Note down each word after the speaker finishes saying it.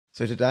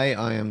So today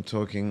I am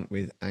talking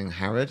with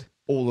Angharad,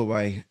 all the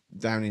way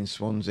down in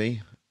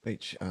Swansea,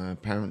 which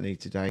apparently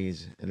today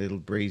is a little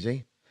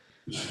breezy.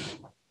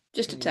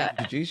 Just a Can you tad.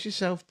 introduce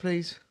yourself,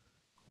 please?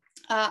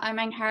 I'm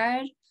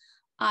Angharad.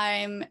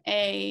 I'm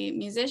a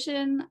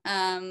musician.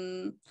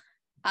 I'm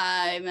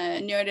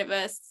a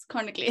neurodiverse,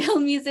 chronically ill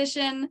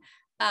musician.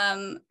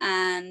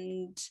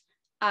 And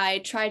I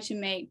try to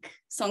make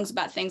songs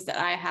about things that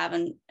I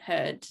haven't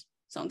heard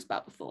songs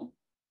about before.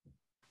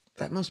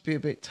 That must be a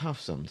bit tough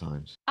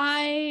sometimes.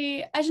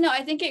 I don't know.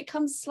 I think it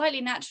comes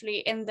slightly naturally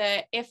in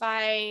that if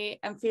I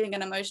am feeling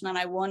an emotion and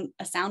I want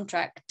a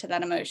soundtrack to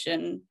that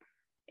emotion,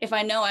 if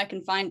I know I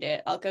can find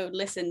it, I'll go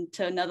listen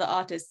to another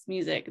artist's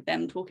music,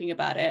 them talking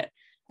about it.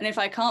 And if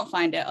I can't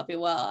find it, I'll be,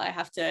 well, I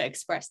have to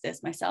express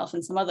this myself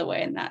in some other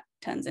way. And that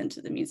turns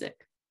into the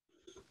music.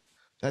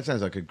 That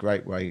sounds like a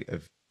great way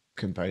of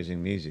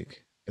composing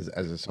music. As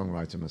a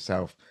songwriter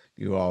myself,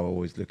 you are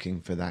always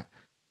looking for that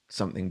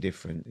something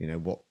different,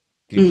 what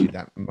gives you Mm.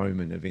 that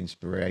moment of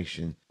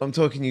inspiration. I'm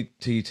talking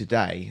to you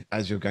today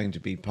as you're going to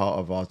be part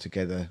of our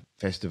Together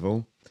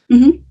festival.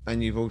 Mm-hmm.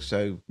 And you've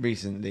also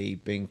recently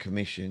been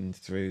commissioned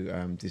through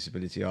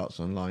Disability Arts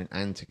Online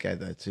and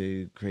Together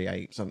to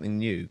create something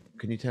new.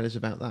 Can you tell us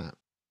about that?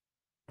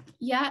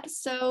 Yeah.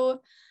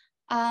 So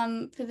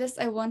for this,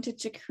 I wanted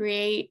to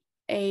create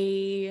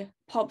a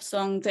pop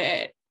song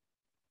that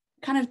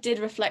kind of did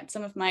reflect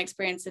some of my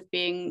experience of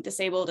being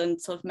disabled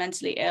and sort of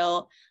mentally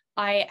ill.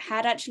 I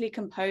had actually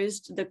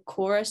composed the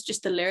chorus,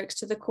 just the lyrics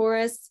to the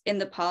chorus in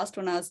the past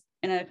when I was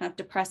in a kind of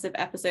depressive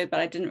episode, but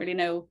I didn't really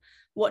know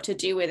what to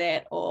do with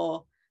it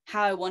or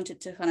how I wanted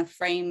to kind of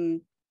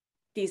frame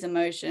these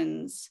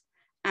emotions.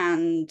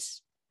 And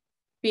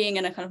being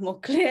in a kind of more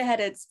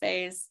clear-headed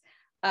space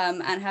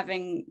and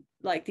having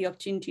like the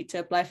opportunity to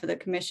apply for the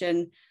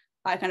commission,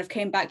 I kind of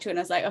came back to it and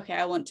I was like, okay,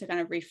 I want to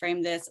kind of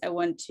reframe this. I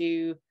want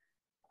to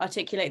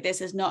articulate this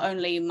as not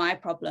only my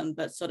problem,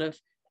 but sort of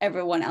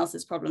everyone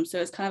else's problem. So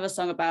it's kind of a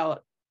song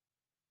about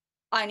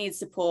I need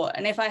support.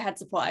 And if I had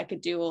support, I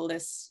could do all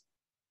this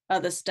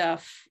other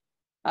stuff.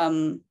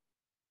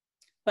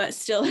 But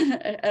still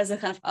as a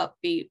kind of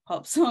upbeat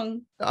pop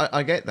song.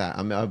 I get that.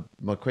 I mean,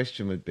 my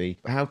question would be,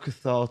 how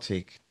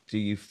cathartic do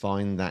you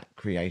find that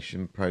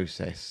creation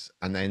process?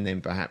 And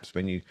then perhaps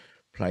when you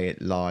play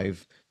it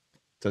live,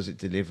 does it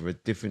deliver a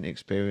different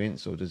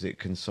experience or does it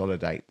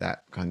consolidate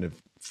that kind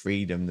of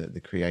freedom that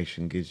the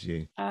creation gives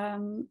you?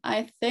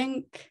 I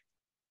think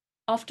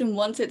often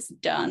once it's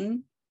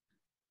done,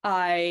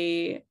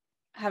 I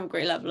have a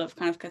great level of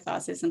kind of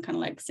catharsis and kind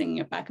of like singing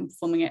it back and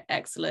performing it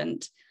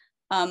excellent.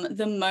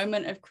 The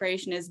moment of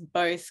creation is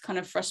both kind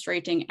of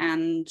frustrating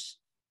and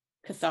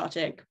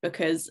cathartic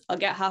because I'll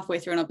get halfway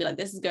through and I'll be like,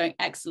 this is going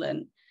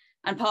excellent.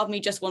 And part of me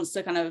just wants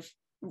to kind of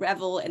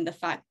revel in the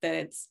fact that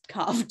it's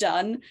half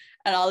done.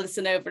 And I'll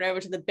listen over and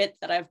over to the bit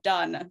that I've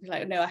done and be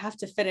like, no, I have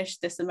to finish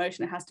this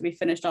emotion. It has to be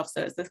finished off.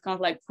 So it's this kind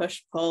of like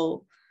push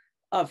pull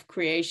of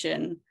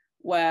creation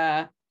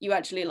where you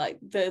actually like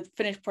the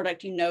finished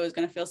product is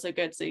going to feel so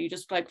good, so you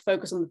just like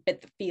focus on the bit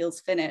that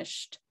feels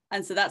finished.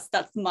 And so that's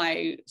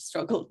my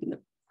struggle in the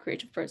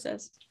creative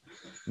process.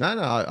 No,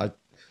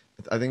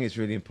 I think it's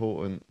really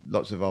important.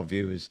 Lots of our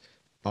viewers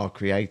are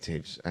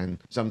creatives, and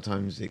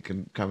sometimes it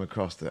can come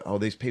across that, oh,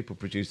 these people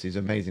produce these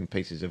amazing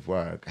pieces of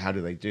work. How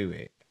do they do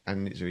it?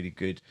 And it's really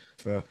good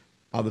for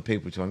other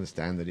people to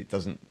understand that it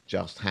doesn't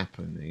just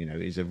happen.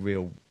 It's a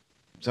real,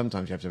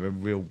 sometimes you have to have a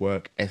real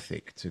work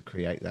ethic to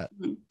create that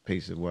Mm-hmm.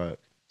 piece of work.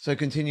 So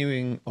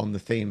continuing on the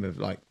theme of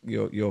like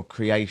your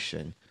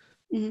creation,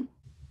 Mm-hmm.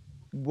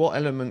 what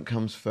element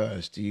comes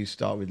first? Do you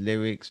start with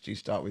lyrics? Do you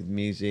start with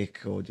music?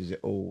 Or does it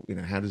all,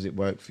 how does it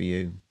work for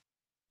you?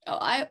 Oh,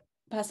 I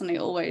personally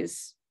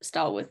always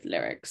start with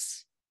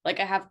lyrics. Like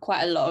I have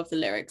quite a lot of the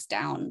lyrics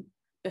down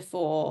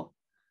before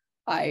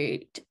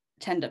I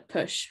tend to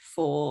push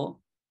for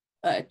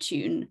a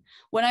tune.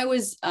 When I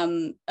was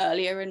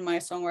earlier in my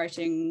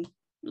songwriting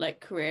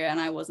like career and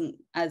I wasn't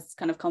as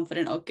kind of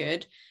confident or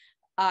good,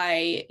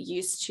 I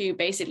used to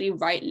basically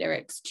write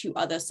lyrics to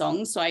other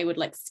songs. So I would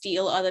like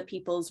steal other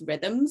people's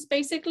rhythms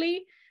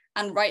basically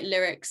and write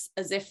lyrics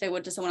as if they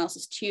were to someone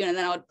else's tune. And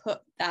then I would put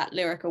that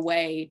lyric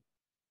away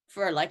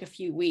for like a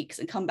few weeks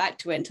and come back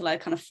to it until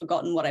I'd kind of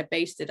forgotten what I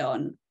based it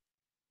on.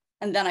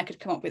 And then I could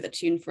come up with a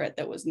tune for it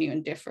that was new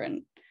and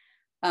different.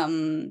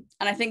 And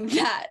I think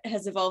that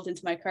has evolved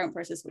into my current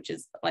process, which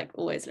is like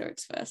always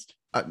lyrics first.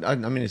 I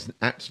mean, it's an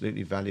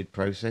absolutely valid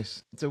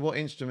process. So, what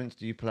instruments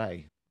do you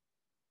play?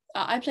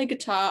 I play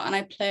guitar and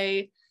I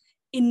play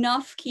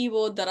enough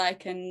keyboard that I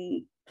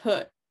can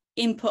put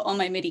input on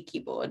my MIDI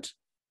keyboard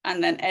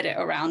and then edit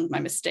around my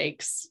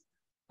mistakes.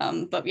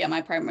 But yeah,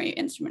 my primary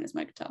instrument is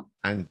my guitar.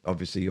 And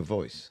obviously, your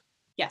voice.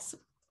 Yes,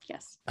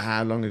 yes.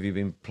 How long have you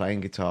been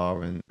playing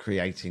guitar and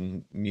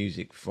creating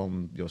music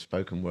from your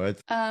spoken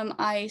word?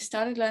 I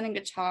started learning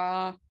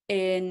guitar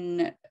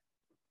in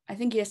I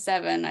think year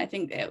 7. I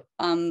think that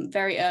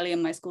very early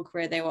in my school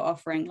career they were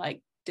offering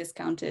like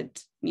discounted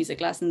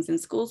music lessons in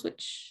schools,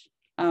 which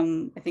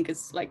I think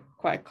is like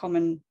quite a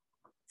common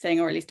thing,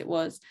 or at least it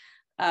was.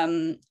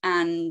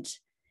 And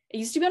it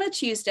used to be on a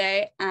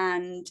Tuesday,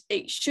 and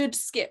it should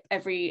skip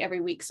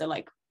every week. So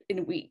like in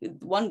a week,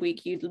 1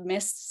 week you'd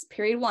miss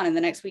period 1, and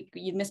the next week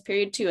you'd miss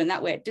period 2, and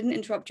that way it didn't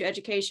interrupt your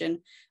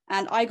education.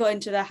 And I got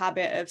into the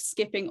habit of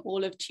skipping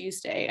all of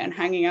Tuesday and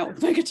hanging out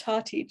with my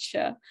guitar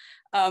teacher,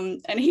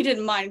 and he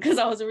didn't mind, because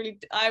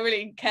I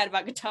really cared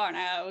about guitar, and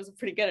I was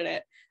pretty good at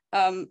it.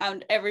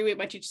 And every week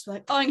my teachers were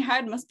like, "Oh,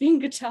 Angharad must be in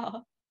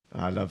guitar."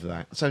 I love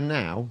that. So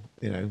now,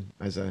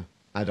 as an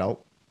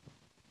adult,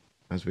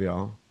 as we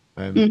are,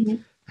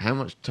 how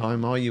much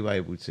time are you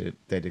able to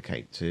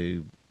dedicate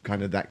to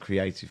kind of that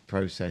creative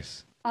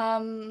process?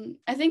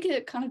 I think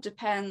it kind of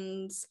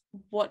depends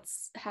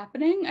what's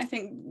happening. I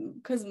think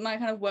because my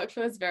kind of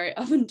workflow is very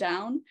up and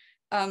down.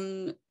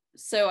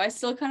 So I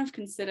still kind of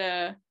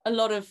consider a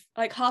lot of,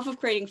 like, half of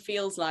creating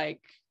feels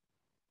like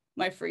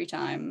my free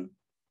time,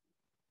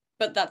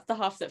 but that's the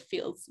half that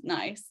feels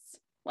nice.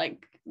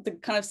 Like the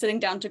kind of sitting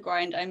down to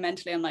grind, I'm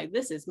like,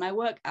 this is my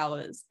work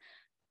hours.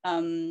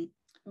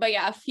 But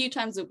yeah, a few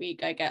times a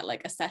week I get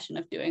like a session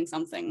of doing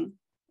something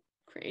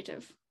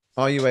creative.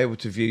 Are you able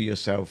to view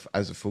yourself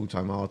as a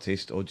full-time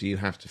artist, or do you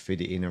have to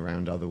fit it in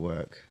around other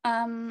work?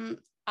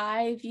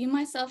 I view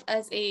myself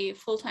as a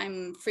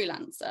full-time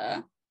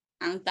freelancer,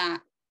 and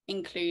that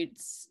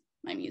includes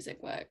my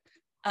music work.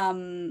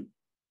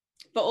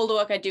 But all the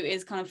work I do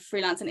is kind of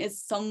freelance and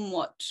is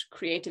somewhat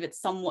creative.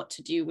 It's somewhat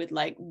to do with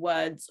like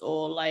words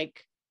or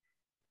like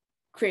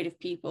creative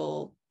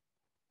people,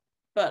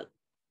 but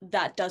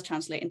that does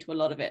translate into a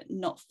lot of it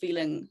not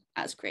feeling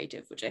as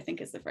creative, which I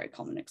think is a very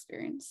common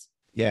experience.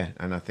 Yeah,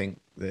 and I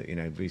think that,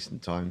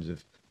 recent times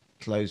have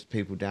closed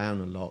people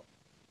down a lot.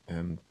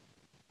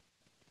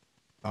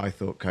 I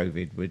thought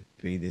COVID would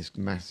be this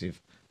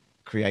massive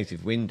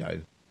creative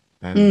window,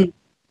 and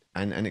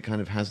it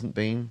kind of hasn't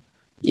been.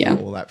 Yeah.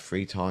 All that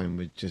free time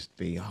would just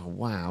be, oh,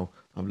 wow,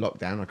 I'm locked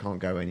down, I can't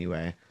go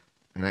anywhere.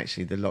 And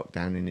actually the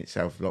lockdown in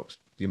itself locks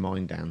your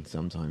mind down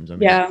sometimes. I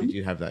mean, did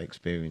you have that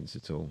experience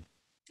at all?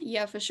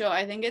 Yeah, for sure.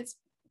 I think it's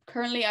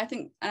currently, I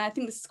think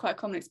this is quite a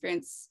common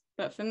experience,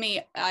 but for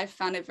me, I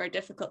found it very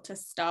difficult to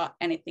start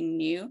anything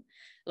new.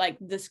 Like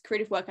this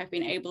creative work I've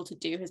been able to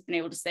do has been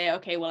able to say,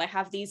 okay, well, I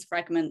have these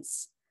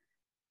fragments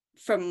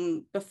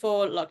from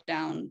before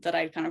lockdown that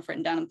I'd kind of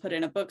written down and put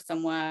in a book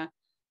somewhere,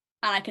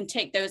 and I can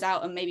take those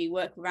out and maybe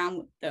work around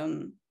with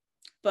them.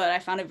 But I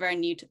found it very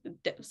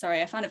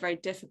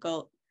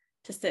difficult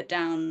to sit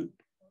down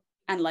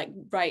and like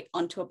write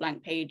onto a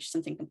blank page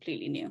something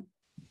completely new.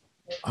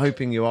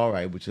 Hoping you are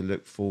able to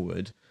look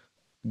forward,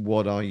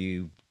 what are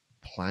you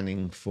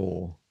planning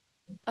for?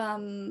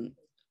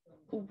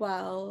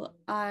 Well,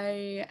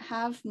 I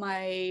have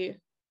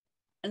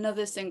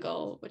another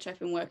single which I've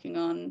been working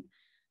on,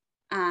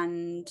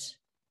 and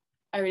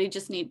I really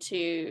just need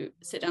to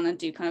sit down and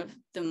do kind of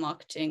the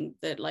marketing,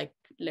 the like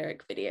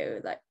lyric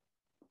video,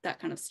 that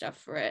kind of stuff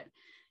for it.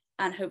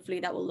 And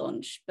hopefully that will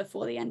launch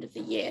before the end of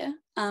the year.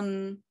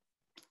 And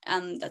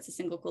that's a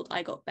single called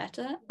I Got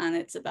Better. And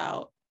it's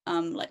about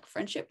like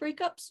friendship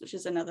breakups, which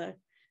is another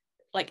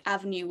like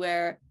avenue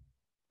where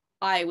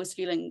I was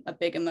feeling a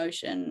big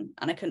emotion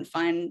and I couldn't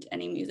find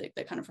any music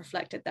that kind of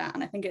reflected that.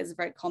 And I think it is a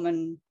very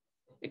common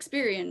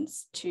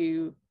experience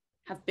to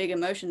have big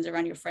emotions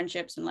around your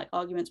friendships and like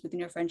arguments within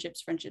your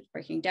friendships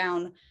breaking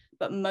down.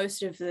 But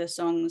most of the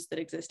songs that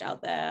exist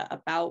out there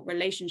about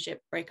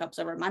relationship breakups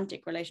are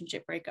romantic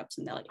relationship breakups,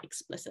 and they're like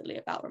explicitly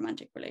about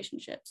romantic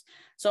relationships.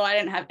 So I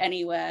didn't have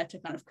anywhere to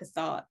kind of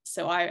catharsis.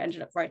 So I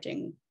ended up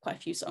writing quite a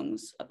few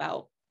songs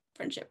about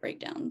friendship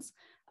breakdowns.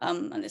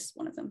 And this is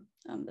one of them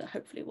that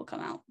hopefully will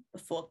come out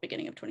before the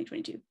beginning of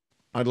 2022.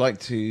 I'd like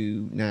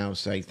to now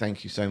say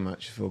thank you so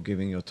much for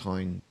giving your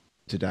time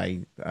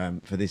today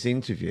for this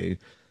interview.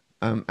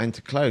 And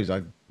to close,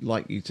 I'd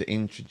like you to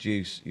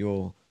introduce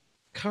your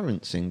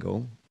current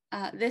single.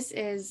 This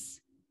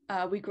is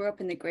We Grew Up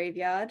in the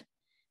Graveyard.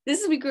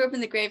 We Grew Up in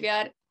the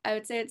Graveyard. I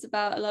would say it's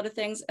about a lot of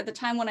things. At the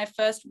time when I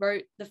first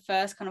wrote the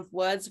first kind of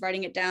words,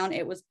 writing it down,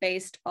 it was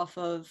based off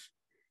of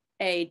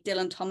a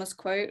Dylan Thomas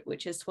quote,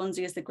 which is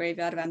Swansea is the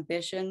graveyard of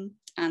ambition.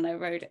 And I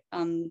wrote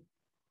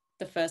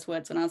the first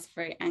words when I was a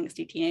very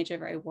angsty teenager,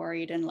 very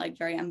worried and like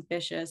very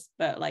ambitious,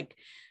 but like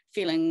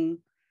feeling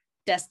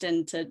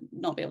destined to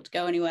not be able to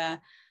go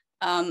anywhere.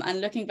 And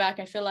looking back,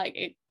 I feel like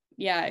it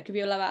could be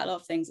about a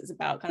lot of things. It's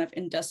about kind of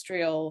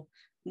industrial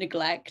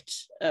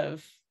neglect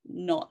of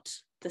not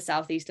the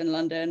southeastern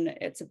London.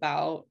 It's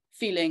about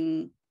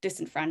feeling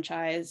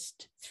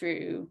disenfranchised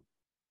through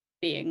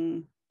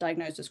being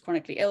diagnosed as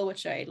chronically ill,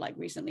 which I like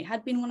recently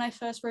had been when I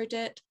first wrote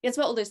it. It's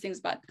about all those things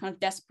about kind of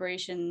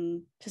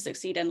desperation to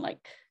succeed and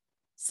like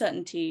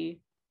certainty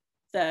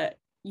that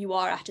you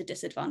are at a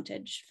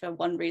disadvantage for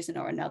one reason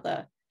or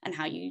another, and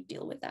how you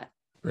deal with that.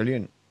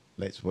 Brilliant.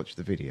 Let's watch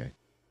the video.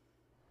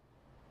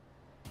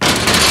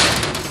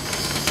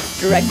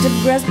 Directed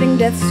grasping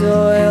death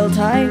soil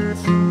tight,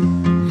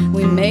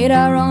 we made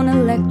our own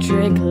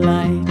electric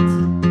light.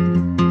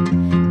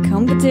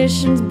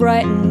 Competition's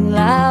bright and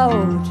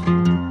loud,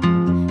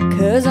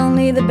 'cause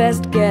only the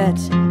best get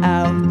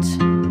out,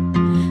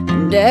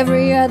 and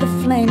every other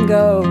flame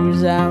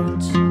goes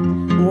out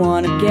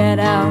wanna get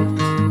out,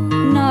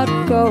 not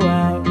go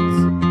out.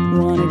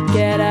 Wanna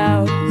get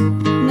out,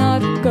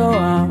 not go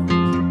out.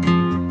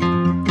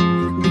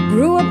 We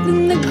grew up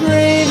in the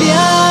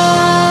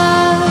graveyard.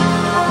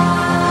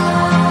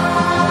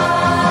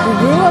 We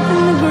grew up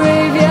in the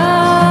graveyard.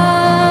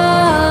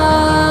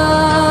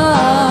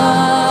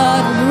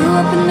 We grew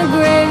up in the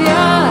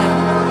graveyard.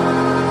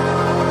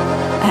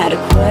 I had a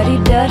cruddy,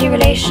 dirty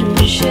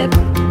relationship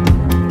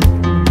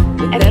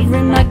with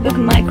every MacBook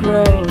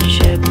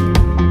microchip.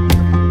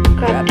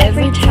 Grab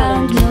every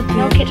talent,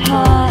 milk it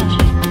hard.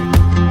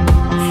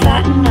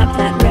 Fatten up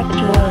that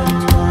repertoire.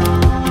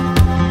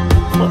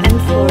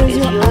 4 is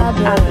your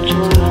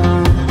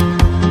abattoir.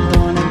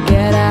 Wanna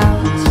get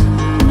out,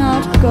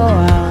 not go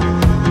out.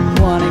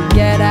 Wanna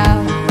get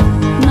out,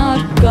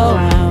 not go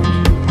out.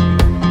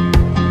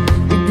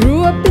 We grew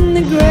up in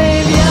the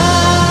graveyard.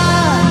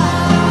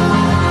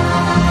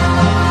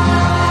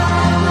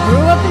 We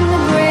grew up in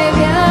the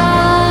graveyard.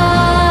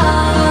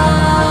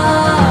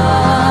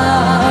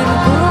 We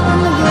grew up in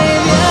the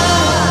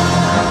graveyard.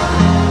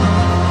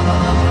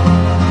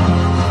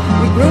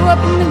 We grew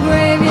up in the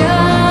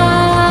graveyard.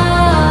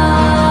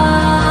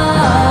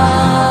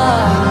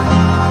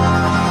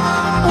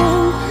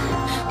 Oh,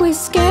 we're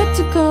scared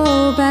to go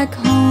back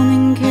home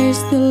in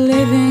case the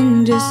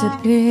living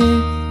disappear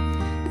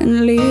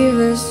and leave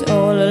us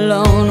all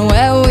alone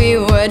where we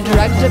were,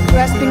 dragged up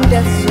grasping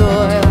death's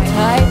soil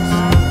tight.